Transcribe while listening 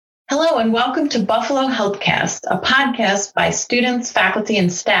Hello and welcome to Buffalo Healthcast, a podcast by students, faculty,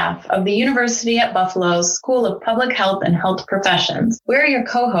 and staff of the University at Buffalo's School of Public Health and Health Professions. We're your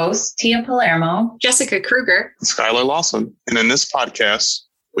co-hosts, Tia Palermo, Jessica Kruger, and Skylar Lawson. And in this podcast,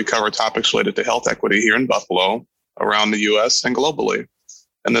 we cover topics related to health equity here in Buffalo, around the U.S., and globally.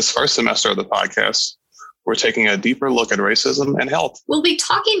 In this first semester of the podcast, we're taking a deeper look at racism and health. We'll be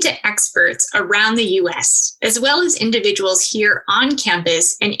talking to experts around the U.S., as well as individuals here on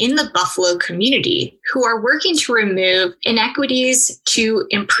campus and in the Buffalo community who are working to remove inequities to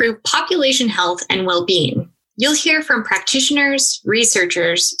improve population health and well-being. You'll hear from practitioners,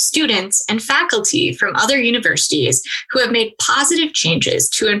 researchers, students, and faculty from other universities who have made positive changes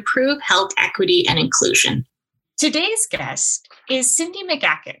to improve health equity and inclusion. Today's guest is Cindy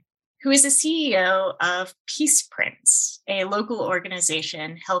McGacken, who is the CEO of Peace Prints, a local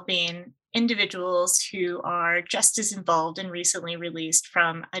organization helping individuals who are justice involved and recently released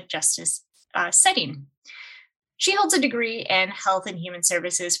from a justice setting. She holds a degree in health and human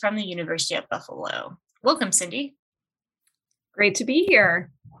services from the University of Buffalo. Welcome, Cindy. Great to be here.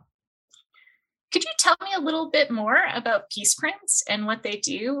 Could you tell me a little bit more about Peace Prints and what they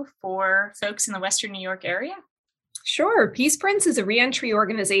do for folks in the Western New York area? Sure. Peace Prints is a reentry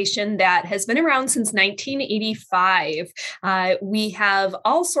organization that has been around since 1985. We have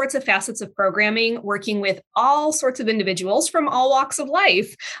all sorts of facets of programming, working with all sorts of individuals from all walks of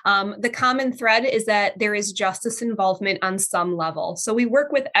life. The common thread is that there is justice involvement on some level. So we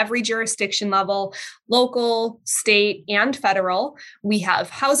work with every jurisdiction level, local, state, and federal. We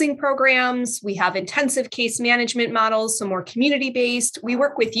have housing programs. We have intensive case management models, so more community-based. We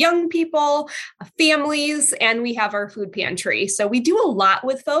work with young people, families, and we have our food pantry. So we do a lot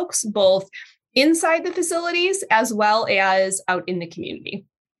with folks, both inside the facilities as well as out in the community.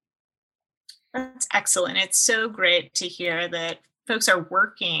 That's excellent. It's so great to hear that folks are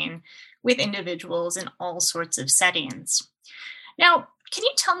working with individuals in all sorts of settings. Now, can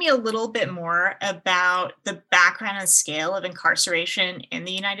you tell me a little bit more about the background and scale of incarceration in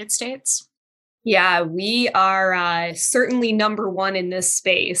the United States? Yeah, we are certainly number one in this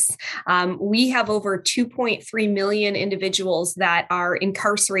space. We have over 2.3 million individuals that are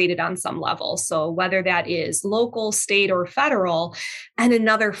incarcerated on some level. So whether that is local, state, or federal, and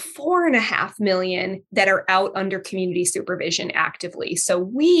another 4.5 million that are out under community supervision actively. So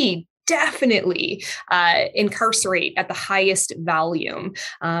we definitely incarcerate at the highest volume.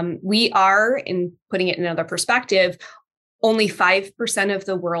 We are, in putting it in another perspective, only 5% of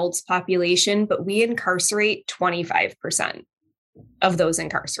the world's population, but we incarcerate 25% of those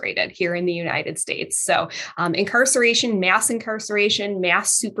incarcerated here in the United States. So incarceration, mass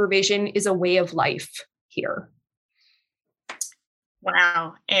supervision is a way of life here.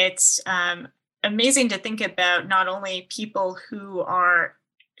 Wow. It's amazing to think about not only people who are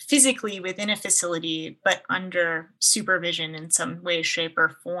physically within a facility, but under supervision in some way, shape,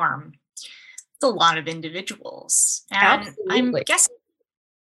 or form. A lot of individuals. And Absolutely.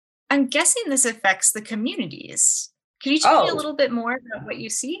 I'm guessing this affects the communities. Can you tell me a little bit more about what you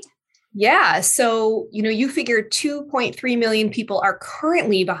see? Yeah. So, you figure 2.3 million people are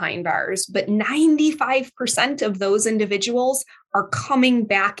currently behind bars, but 95% of those individuals are coming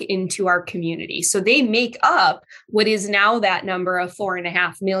back into our community. So they make up what is now that number of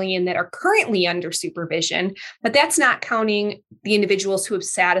 4.5 million that are currently under supervision, but that's not counting the individuals who have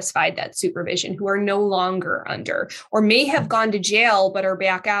satisfied that supervision, who are no longer under, or may have gone to jail, but are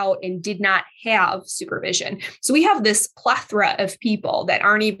back out and did not have supervision. So we have this plethora of people that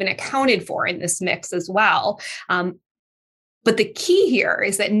aren't even accounted for in this mix as well. But the key here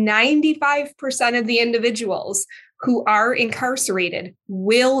is that 95% of the individuals who are incarcerated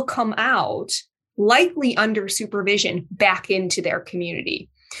will come out, likely under supervision, back into their community.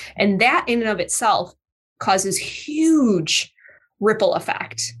 And that in and of itself causes huge ripple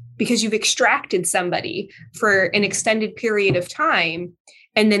effect, because you've extracted somebody for an extended period of time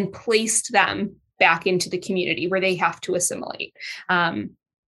and then placed them back into the community where they have to assimilate. On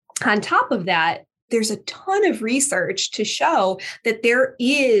top of that, there's a ton of research to show that there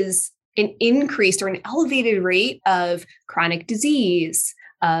is an increased or an elevated rate of chronic disease,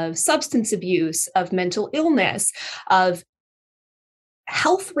 of substance abuse, of mental illness, of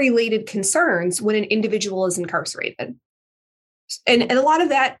health-related concerns when an individual is incarcerated. And a lot of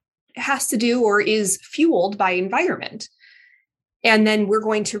that has to do or is fueled by environment. And then we're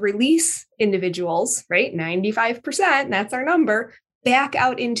going to release individuals, right? 95%, that's our number, back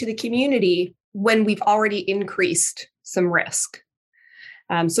out into the community when we've already increased some risk.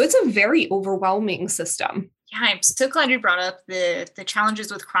 So it's a very overwhelming system. Yeah, I'm so glad you brought up the challenges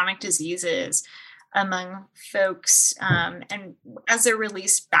with chronic diseases. among folks and as they're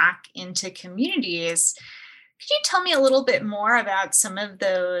released back into communities. Could you tell me a little bit more about some of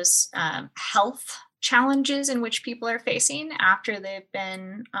those health challenges in which people are facing after they've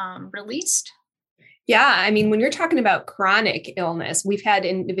been released? Yeah, I mean, when you're talking about chronic illness, we've had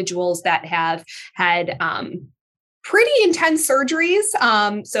individuals that have had pretty intense surgeries.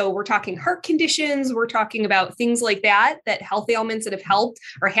 So we're talking heart conditions, we're talking about things like that health ailments that have helped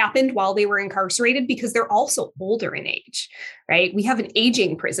or happened while they were incarcerated because they're also older in age, right? We have an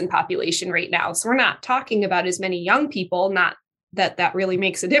aging prison population right now. So we're not talking about as many young people, not that really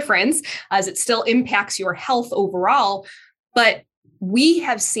makes a difference as it still impacts your health overall. But we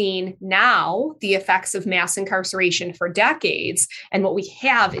have seen now the effects of mass incarceration for decades. And what we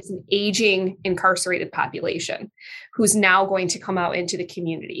have is an aging incarcerated population who's now going to come out into the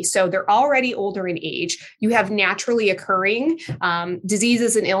community. So they're already older in age. You have naturally occurring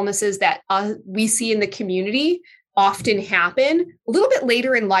diseases and illnesses that we see in the community often happen a little bit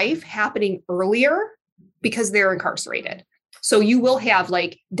later in life, happening earlier because they're incarcerated. So you will have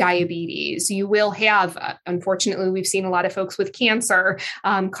like diabetes, you will have, unfortunately, we've seen a lot of folks with cancer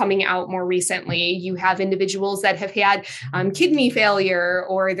coming out more recently. You have individuals that have had kidney failure,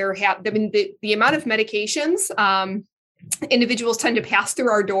 or the amount of medications individuals tend to pass through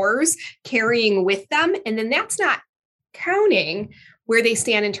our doors carrying with them. And then that's not counting where they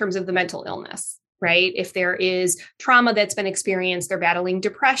stand in terms of the mental illness. Right? If there is trauma that's been experienced, they're battling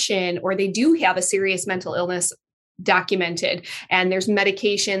depression, or they do have a serious mental illness documented, and there's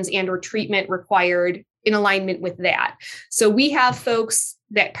medications and or treatment required in alignment with that. So we have folks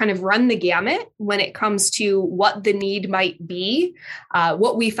that kind of run the gamut when it comes to what the need might be.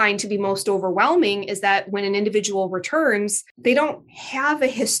 What we find to be most overwhelming is that when an individual returns, they don't have a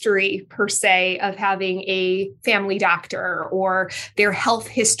history per se of having a family doctor or their health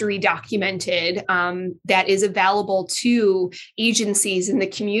history documented that is available to agencies in the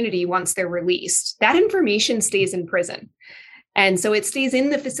community once they're released. That information stays in prison. And so it stays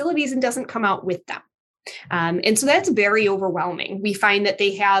in the facilities and doesn't come out with them. And so that's very overwhelming. We find that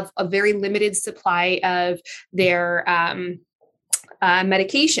they have a very limited supply of their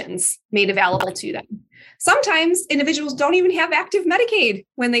medications made available to them. Sometimes individuals don't even have active Medicaid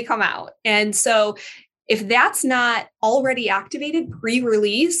when they come out. And so if that's not already activated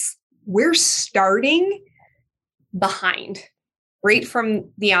pre-release, we're starting behind right from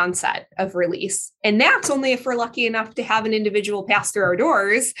the onset of release. And that's only if we're lucky enough to have an individual pass through our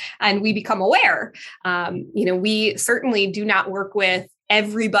doors and we become aware. We certainly do not work with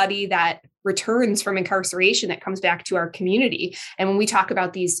everybody that returns from incarceration that comes back to our community. And when we talk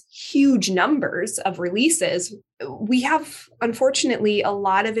about these huge numbers of releases, we have, unfortunately, a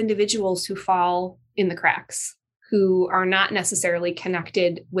lot of individuals who fall in the cracks, who are not necessarily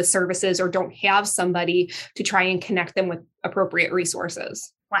connected with services or don't have somebody to try and connect them with appropriate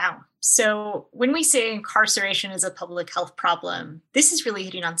resources. Wow. So when we say incarceration is a public health problem, this is really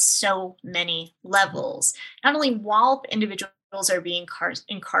hitting on so many levels. Not only while individuals are being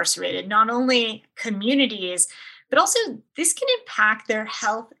incarcerated, not only communities, but also this can impact their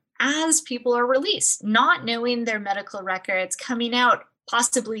health as people are released, not knowing their medical records, coming out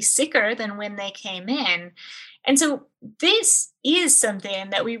possibly sicker than when they came in. And so this is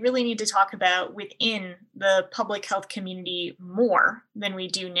something that we really need to talk about within the public health community more than we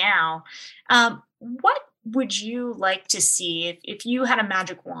do now. What would you like to see if you had a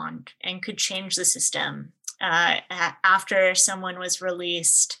magic wand and could change the system after someone was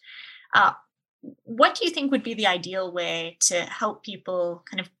released? What do you think would be the ideal way to help people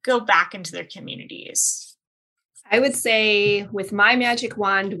kind of go back into their communities? I would say with my magic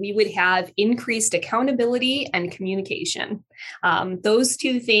wand, we would have increased accountability and communication. Those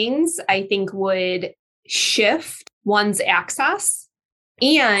two things, I think, would shift one's access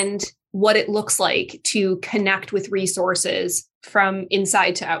and what it looks like to connect with resources from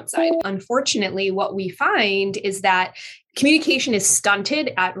inside to outside. Unfortunately, what we find is that communication is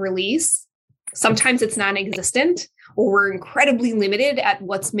stunted at release. Sometimes it's non-existent, or we're incredibly limited at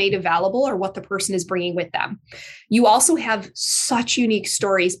what's made available or what the person is bringing with them. You also have such unique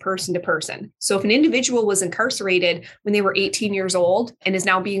stories person to person. So if an individual was incarcerated when they were 18 years old and is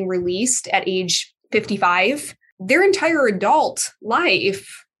now being released at age 55, their entire adult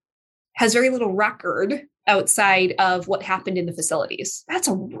life has very little record outside of what happened in the facilities. That's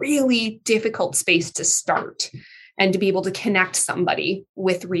a really difficult space to start and to be able to connect somebody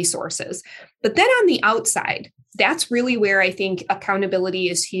with resources. But then on the outside, that's really where I think accountability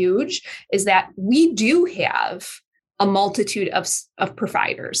is huge, is that we do have a multitude of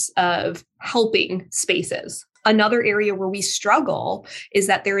providers, of helping spaces. Another area where we struggle is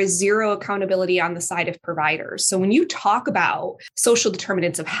that there is zero accountability on the side of providers. So when you talk about social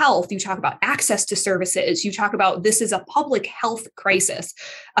determinants of health, you talk about access to services, you talk about this is a public health crisis,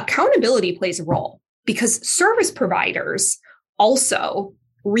 accountability plays a role because service providers also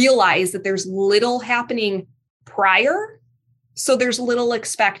realize that there's little happening prior, so there's little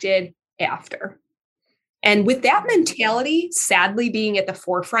expected after. And with that mentality, sadly, being at the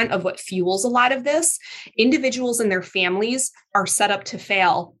forefront of what fuels a lot of this, individuals and their families are set up to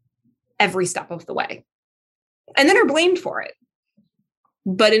fail every step of the way and then are blamed for it.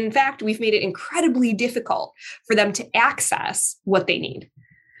 But in fact, we've made it incredibly difficult for them to access what they need.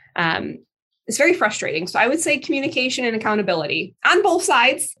 It's very frustrating. So I would say communication and accountability on both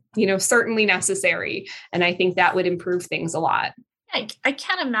sides, certainly necessary. And I think that would improve things a lot. I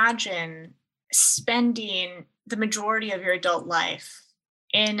can't imagine spending the majority of your adult life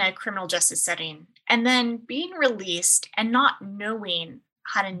in a criminal justice setting and then being released and not knowing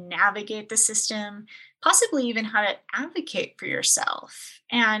how to navigate the system, possibly even how to advocate for yourself.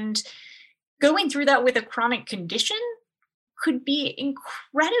 And going through that with a chronic condition could be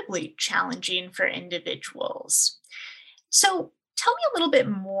incredibly challenging for individuals. So tell me a little bit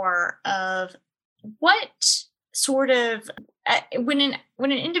more of what sort of, when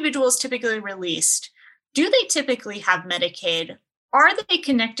an individual is typically released, do they typically have Medicaid? Are they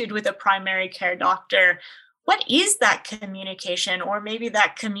connected with a primary care doctor? What is that communication or maybe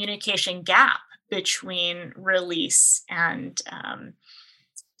that communication gap between release and,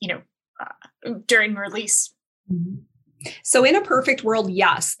 during release? Mm-hmm. So in a perfect world,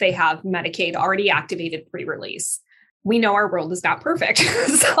 yes, they have Medicaid already activated pre-release. We know our world is not perfect.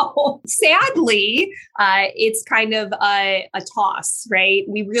 So sadly, it's kind of a toss, right?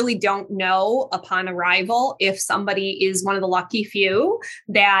 We really don't know upon arrival if somebody is one of the lucky few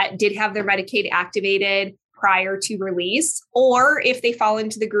that did have their Medicaid activated prior to release, or if they fall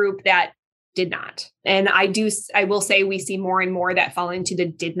into the group that did not. And I will say we see more and more that fall into the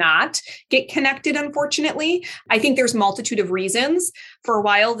did not get connected, unfortunately. I think there's multitude of reasons. For a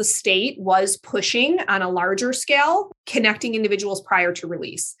while, the state was pushing on a larger scale, connecting individuals prior to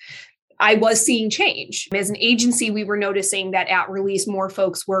release. I was seeing change. As an agency, we were noticing that at release, more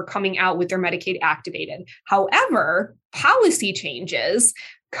folks were coming out with their Medicaid activated. However, policy changes,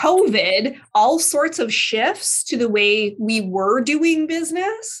 COVID, all sorts of shifts to the way we were doing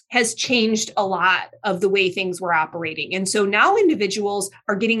business has changed a lot of the way things were operating. And so now individuals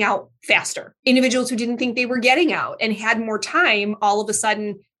are getting out faster. Individuals who didn't think they were getting out and had more time all of a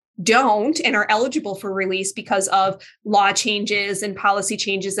sudden don't and are eligible for release because of law changes and policy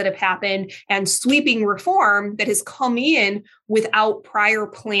changes that have happened and sweeping reform that has come in without prior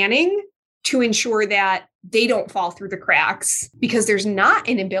planning to ensure that they don't fall through the cracks because there's not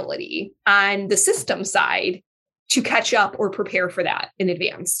an ability on the system side to catch up or prepare for that in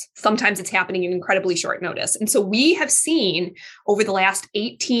advance. Sometimes it's happening in incredibly short notice. And so we have seen over the last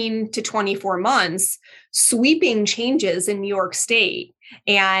 18 to 24 months, sweeping changes in New York State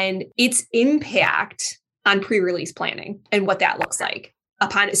and its impact on pre-release planning and what that looks like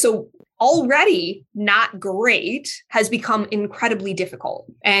upon it. So already not great has become incredibly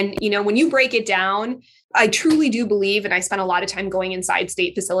difficult. And, when you break it down, I truly do believe, and I spent a lot of time going inside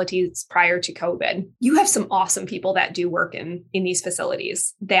state facilities prior to COVID, you have some awesome people that do work in these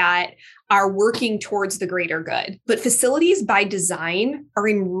facilities that are working towards the greater good. But facilities by design are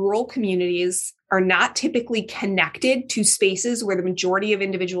in rural communities, are not typically connected to spaces where the majority of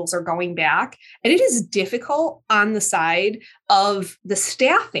individuals are going back. And it is difficult on the side of the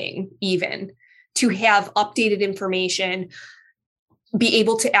staffing even to have updated information, be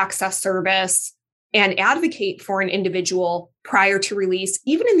able to access service, and advocate for an individual prior to release,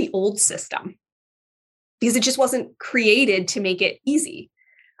 even in the old system, because it just wasn't created to make it easy.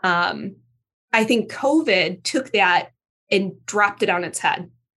 I think COVID took that and dropped it on its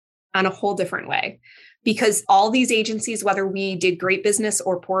head on a whole different way, because all these agencies, whether we did great business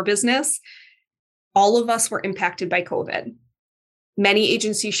or poor business, all of us were impacted by COVID. Many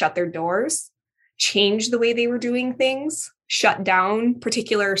agencies shut their doors, changed the way they were doing things, shut down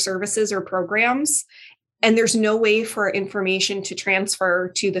particular services or programs. And there's no way for information to transfer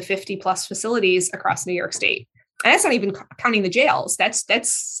to the 50 plus facilities across New York State. And that's not even counting the jails. That's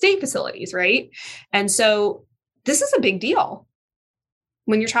state facilities, right? And so this is a big deal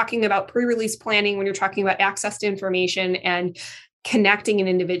when you're talking about pre-release planning, when you're talking about access to information and connecting an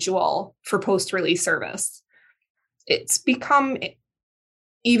individual for post-release service. It's become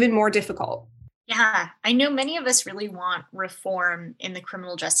even more difficult. Yeah, I know many of us really want reform in the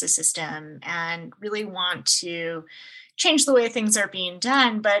criminal justice system and really want to change the way things are being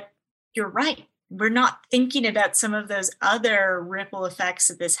done. But you're right. we're not thinking about some of those other ripple effects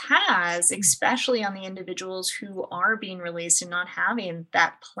that this has, especially on the individuals who are being released and not having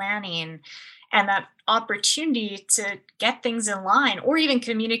that planning and that opportunity to get things in line, or even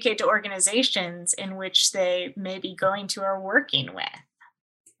communicate to organizations in which they may be going to or working with.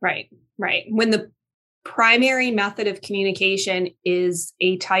 Right. When the primary method of communication is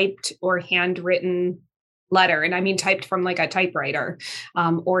a typed or handwritten letter, and I mean typed from like a typewriter,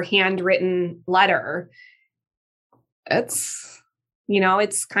 or handwritten letter, it's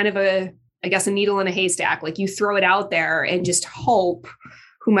kind of a needle in a haystack. Like, you throw it out there and just hope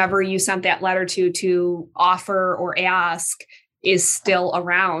whomever you sent that letter to offer or ask is still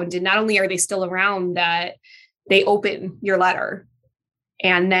around. And not only are they still around, that they open your letter,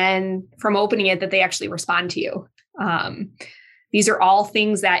 and then from opening it, that they actually respond to you. These are all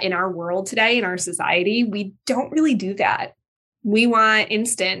things that in our world today, in our society, we don't really do that. We want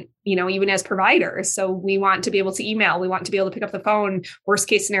instant, even as providers. So we want to be able to email, we want to be able to pick up the phone, worst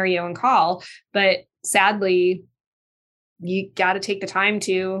case scenario, and call. But sadly, you got to take the time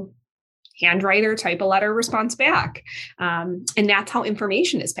to handwrite or type a letter response back. And that's how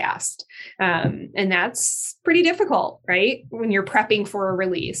information is passed. And that's pretty difficult, right? When you're prepping for a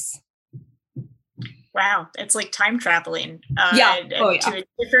release. Wow. It's like time traveling to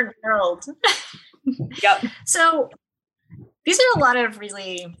a different world. Yep. So these are a lot of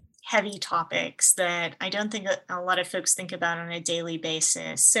really heavy topics that I don't think a lot of folks think about on a daily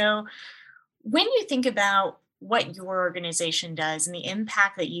basis. So when you think about what your organization does and the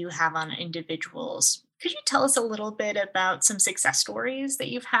impact that you have on individuals, could you tell us a little bit about some success stories that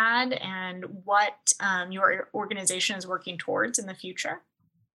you've had and what your organization is working towards in the future?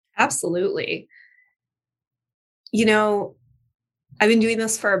 Absolutely. I've been doing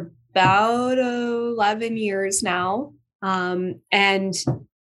this for about 11 years now. And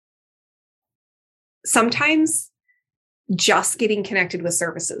sometimes just getting connected with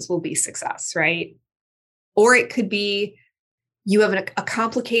services will be success, right? Or it could be you have a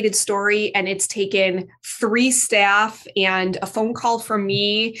complicated story and it's taken 3 staff and a phone call from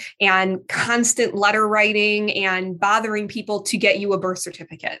me and constant letter writing and bothering people to get you a birth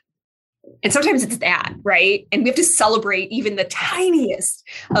certificate. And sometimes it's that, right? And we have to celebrate even the tiniest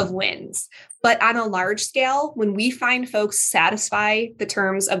of wins. But on a large scale, when we find folks satisfy the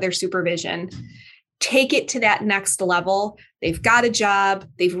terms of their supervision, take it to that next level. They've got a job.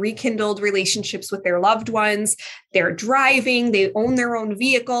 They've rekindled relationships with their loved ones. They're driving. They own their own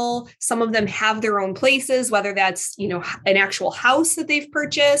vehicle. Some of them have their own places, whether that's, an actual house that they've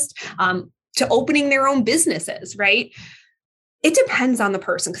purchased, to opening their own businesses, right? It depends on the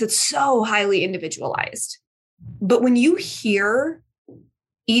person because it's so highly individualized. But when you hear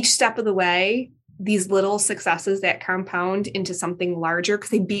each step of the way, these little successes that compound into something larger because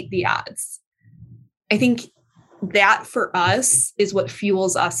they beat the odds, I think that for us is what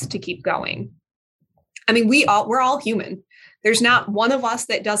fuels us to keep going. I mean, we're all human. There's not one of us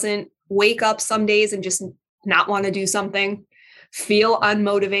that doesn't wake up some days and just not want to do something, feel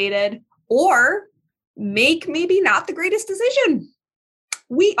unmotivated, or make maybe not the greatest decision.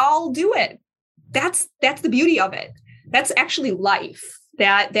 We all do it. That's the beauty of it. That's actually life.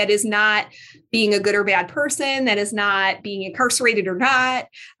 That is not being a good or bad person. That is not being incarcerated or not.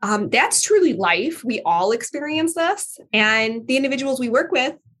 That's truly life. We all experience this. And the individuals we work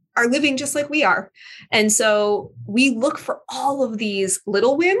with are living just like we are. And so we look for all of these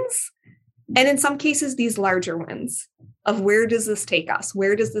little wins. And in some cases, these larger wins of where does this take us?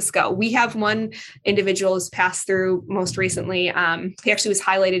 Where does this go? We have one individual who's passed through most recently. He actually was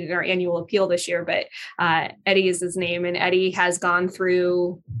highlighted in our annual appeal this year, but Eddie is his name. And Eddie has gone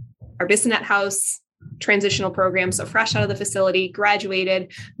through our Bissonnet House transitional program. So fresh out of the facility,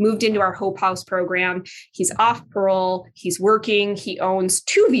 graduated, moved into our Hope House program. He's off parole. He's working. He owns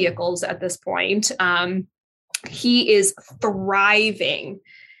 2 vehicles at this point. He is thriving.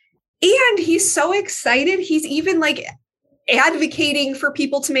 And he's so excited. He's even advocating for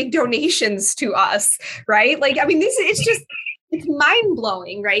people to make donations to us, right? It's mind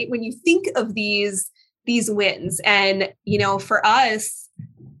blowing, right? When you think of these wins. And, for us,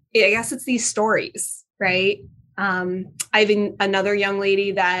 I guess it's these stories, right? I've another young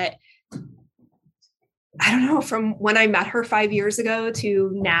lady that, I don't know, from when I met her 5 years ago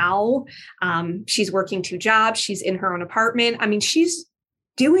to now, she's working 2 jobs. She's in her own apartment. I mean, she's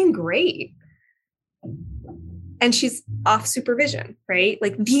doing great. And she's off supervision, right?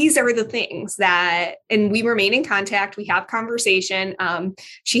 These are the things and we remain in contact. We have conversation.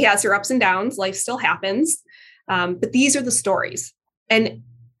 She has her ups and downs. Life still happens. But these are the stories. And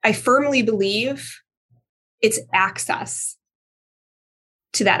I firmly believe it's access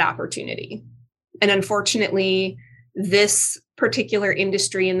to that opportunity. And unfortunately, this particular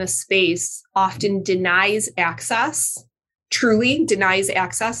industry in this space often truly denies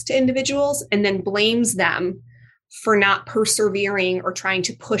access to individuals, and then blames them for not persevering or trying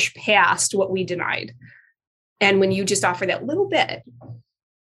to push past what we denied. And when you just offer that little bit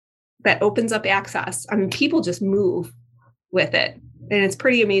that opens up access, I mean, people just move with it. And it's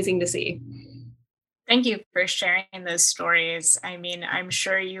pretty amazing to see. Thank you for sharing those stories. I mean, I'm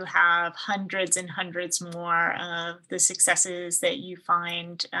sure you have hundreds and hundreds more of the successes that you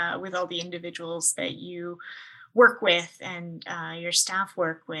find with all the individuals that you work with and your staff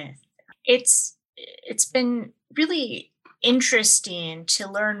work with. It's been really interesting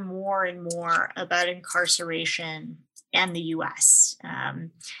to learn more and more about incarceration and the U.S.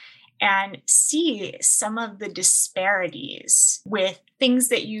 And see some of the disparities with things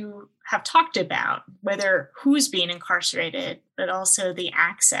that you have talked about, whether who's being incarcerated, but also the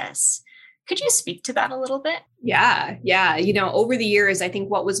access. Could you speak to that a little bit? Yeah. Over the years, I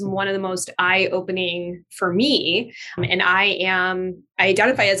think what was one of the most eye-opening for me, and I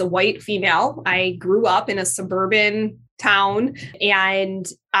identify as a white female. I grew up in a suburban town, and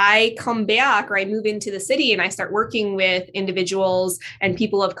I come back, or I move into the city, and I start working with individuals and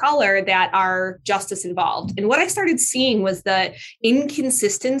people of color that are justice involved. And what I started seeing was the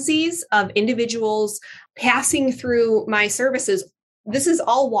inconsistencies of individuals passing through my services. This is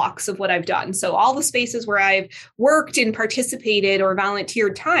all walks of what I've done. So all the spaces where I've worked and participated or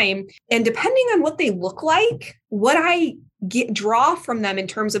volunteered time, and depending on what they look like, what I draw from them in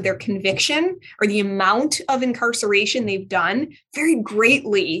terms of their conviction or the amount of incarceration they've done very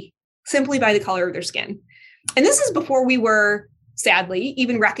greatly simply by the color of their skin. And this is before we were, sadly,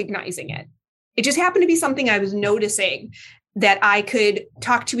 even recognizing it. It just happened to be something I was noticing, that I could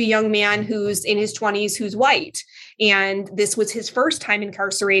talk to a young man who's in his 20s, who's white. And this was his first time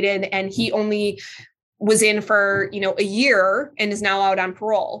incarcerated. And he only was in for, a year and is now out on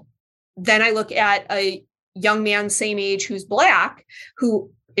parole. Then I look at a young man, same age, who's Black, who,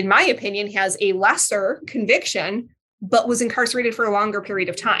 in my opinion, has a lesser conviction, but was incarcerated for a longer period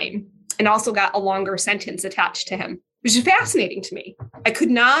of time and also got a longer sentence attached to him, which is fascinating to me. I could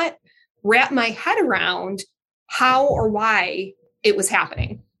not wrap my head around how or why it was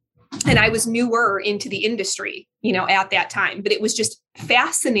happening. And I was newer into the industry, at that time, but it was just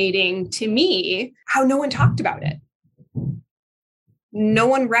fascinating to me how no one talked about it. No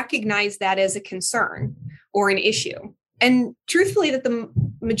one recognized that as a concern or an issue. And truthfully, that the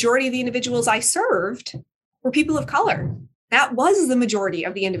majority of the individuals I served were people of color. That was the majority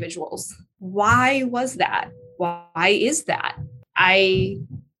of the individuals. Why was that? Why is that? I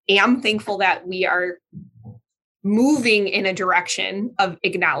am thankful that we are moving in a direction of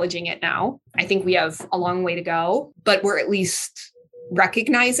acknowledging it now. I think we have a long way to go, but we're at least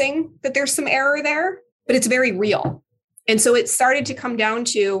recognizing that there's some error there, but it's very real. And so it started to come down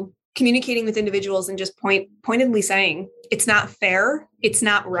to communicating with individuals and just pointedly saying, it's not fair, it's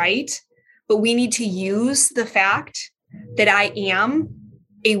not right, but we need to use the fact that I am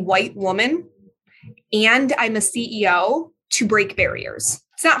a white woman and I'm a CEO to break barriers.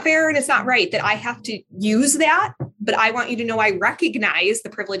 It's not fair and it's not right that I have to use that, but I want you to know I recognize the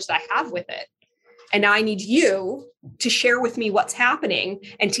privilege that I have with it. And now I need you to share with me what's happening,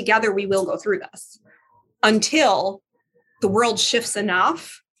 and together we will go through this until the world shifts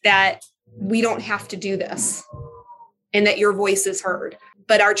enough that we don't have to do this and that your voice is heard.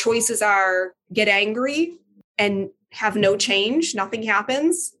 But our choices are get angry and have no change, nothing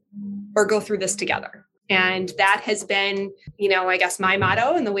happens, or go through this together. And that has been, I guess my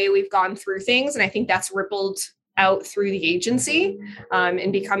motto and the way we've gone through things. And I think that's rippled out through the agency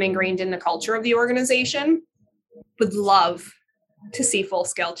and become ingrained in the culture of the organization. Would love to see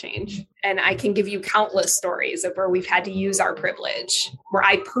full-scale change. And I can give you countless stories of where we've had to use our privilege, where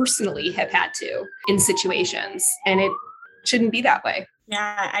I personally have had to in situations, and it shouldn't be that way.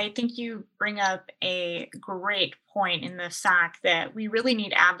 Yeah, I think you bring up a great point in the fact that we really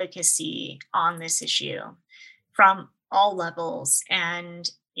need advocacy on this issue from all levels. And,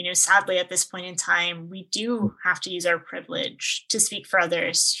 sadly, at this point in time, we do have to use our privilege to speak for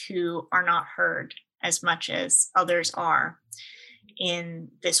others who are not heard as much as others are in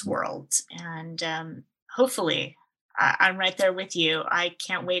this world. And hopefully, I'm right there with you. I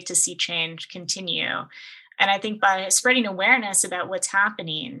can't wait to see change continue. And I think by spreading awareness about what's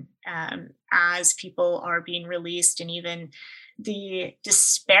happening as people are being released, and even the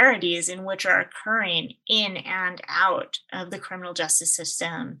disparities in which are occurring in and out of the criminal justice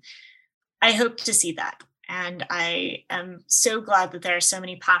system, I hope to see that. And I am so glad that there are so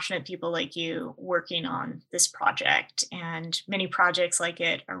many passionate people like you working on this project and many projects like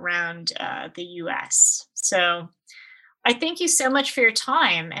it around the US. So I thank you so much for your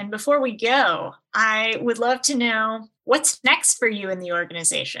time. And before we go, I would love to know what's next for you in the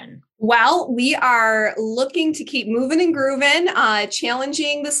organization. Well, we are looking to keep moving and grooving,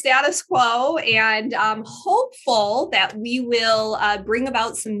 challenging the status quo, and hopeful that we will bring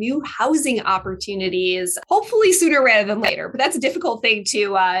about some new housing opportunities, hopefully sooner rather than later. But that's a difficult thing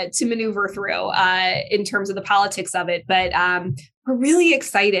to maneuver through in terms of the politics of it. But we're really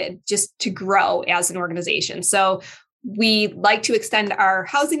excited just to grow as an organization. So we like to extend our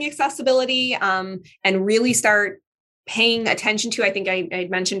housing accessibility and really start paying attention to, I think I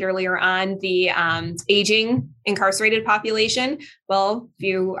mentioned earlier on, the aging incarcerated population. Well, if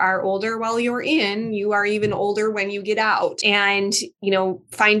you are older while you're in, you are even older when you get out. And,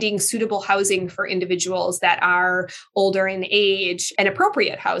 finding suitable housing for individuals that are older in age and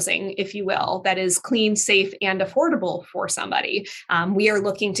appropriate housing, if you will, that is clean, safe, and affordable for somebody. We are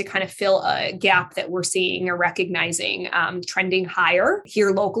looking to kind of fill a gap that we're seeing or recognizing trending higher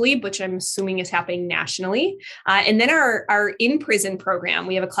here locally, which I'm assuming is happening nationally. And then our in-prison program,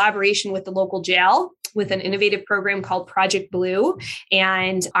 we have a collaboration with the local jail with an innovative program called Project Blue.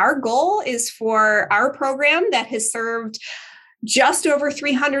 And our goal is for our program that has served just over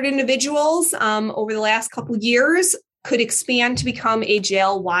 300 individuals over the last couple of years could expand to become a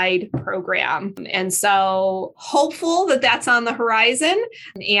jail-wide program. And so hopeful that that's on the horizon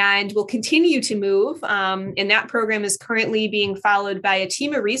and will continue to move. And that program is currently being followed by a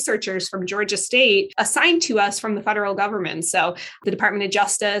team of researchers from Georgia State assigned to us from the federal government. So the Department of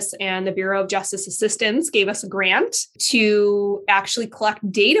Justice and the Bureau of Justice Assistance gave us a grant to actually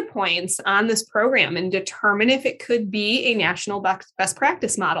collect data points on this program and determine if it could be a national best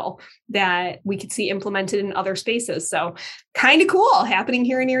practice model that we could see implemented in other spaces. So kind of cool happening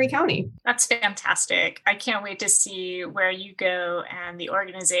here in Erie County. That's fantastic. I can't wait to see where you go and the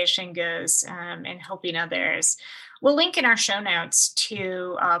organization goes in helping others. We'll link in our show notes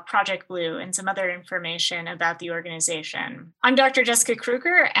to Project Blue and some other information about the organization. I'm Dr. Jessica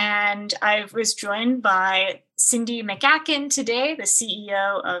Kruger, and I was joined by Cindy McAkin today, the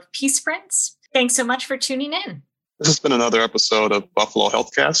CEO of Peace Sprints. Thanks so much for tuning in. This has been another episode of Buffalo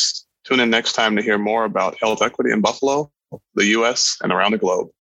Healthcast. Tune in next time to hear more about health equity in Buffalo, the U.S., and around the globe.